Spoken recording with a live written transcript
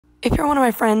If you're one of my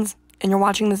friends and you're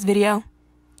watching this video,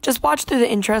 just watch through the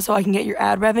intro so I can get your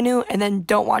ad revenue, and then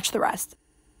don't watch the rest.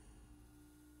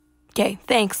 Okay,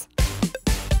 thanks.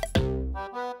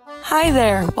 Hi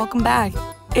there, welcome back.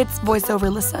 It's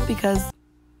voiceover Lissa because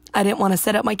I didn't want to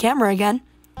set up my camera again.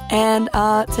 And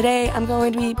today I'm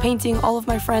going to be painting all of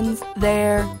my friends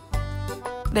their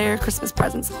Christmas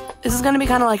presents. This is going to be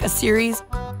kind of like a series.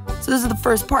 So this is the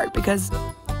first part because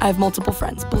I have multiple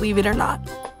friends, believe it or not.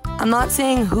 I'm not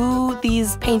saying who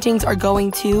these paintings are going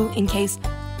to in case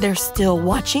they're still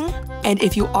watching. And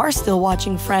if you are still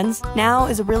watching, friends, now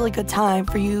is a really good time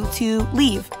for you to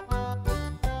leave.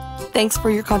 Thanks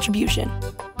for your contribution.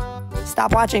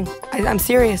 Stop watching. I'm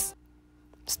serious.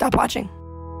 Stop watching.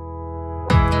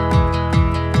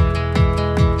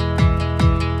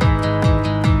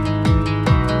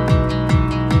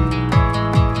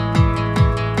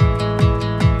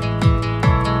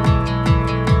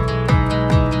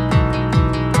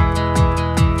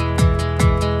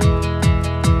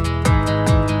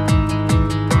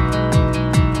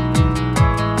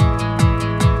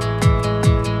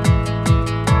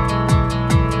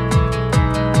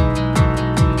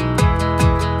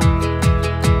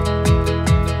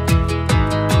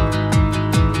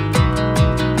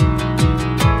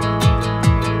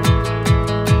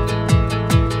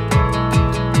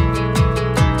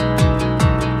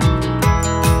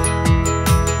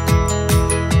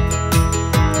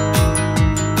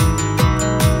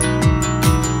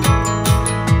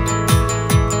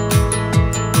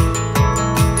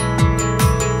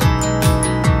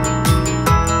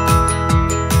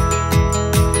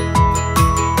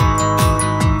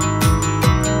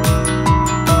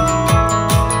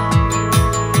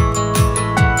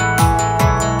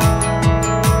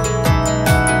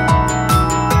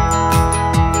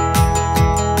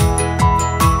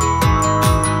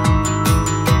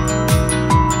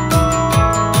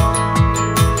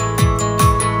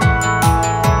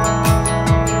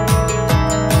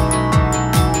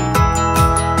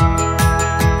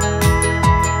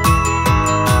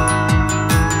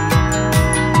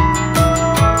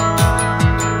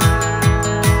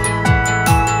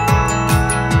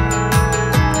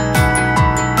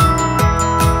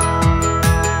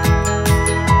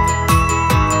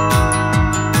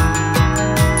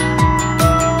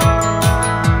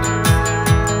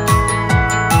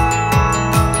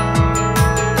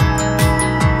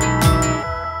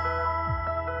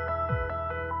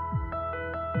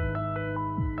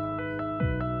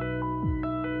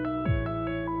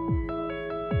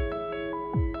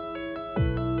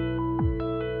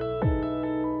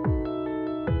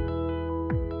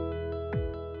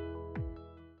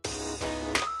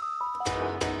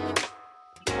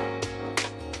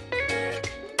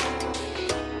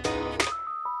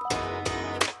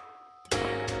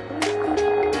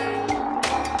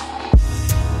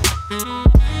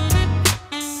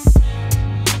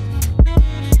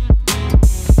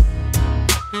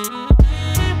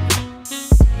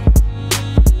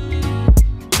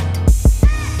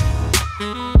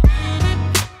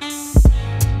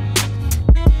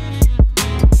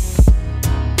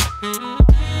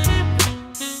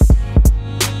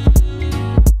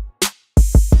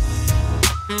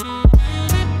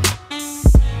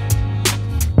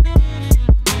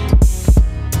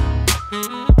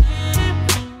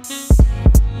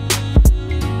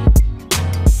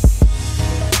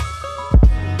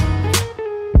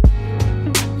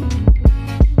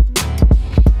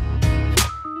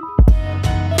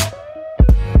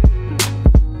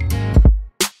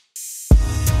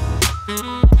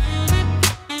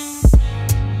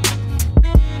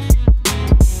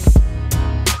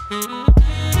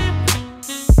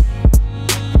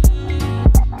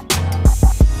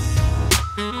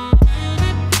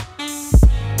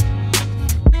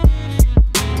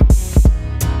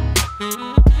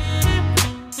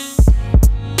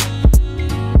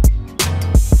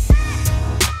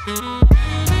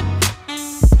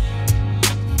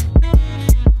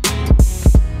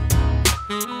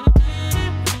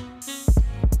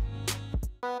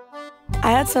 I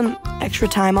had some extra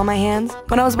time on my hands.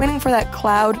 When I was waiting for that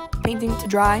cloud painting to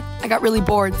dry, I got really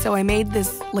bored, so I made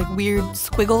this like weird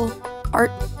squiggle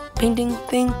art painting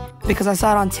thing because I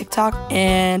saw it on TikTok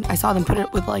and I saw them put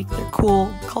it with like their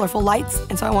cool, colorful lights,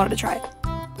 and so I wanted to try it.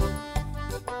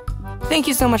 Thank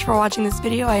you so much for watching this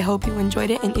video. I hope you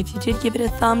enjoyed it, and if you did, give it a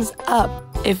thumbs up.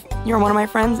 If you're one of my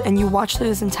friends and you watched through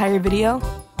this entire video,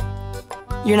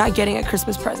 you're not getting a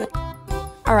Christmas present.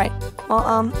 Alright,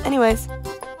 well, anyways,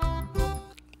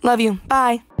 love you.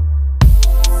 Bye.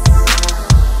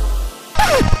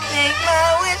 Make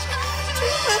my wish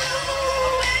true.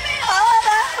 All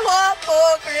I want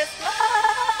for Christmas.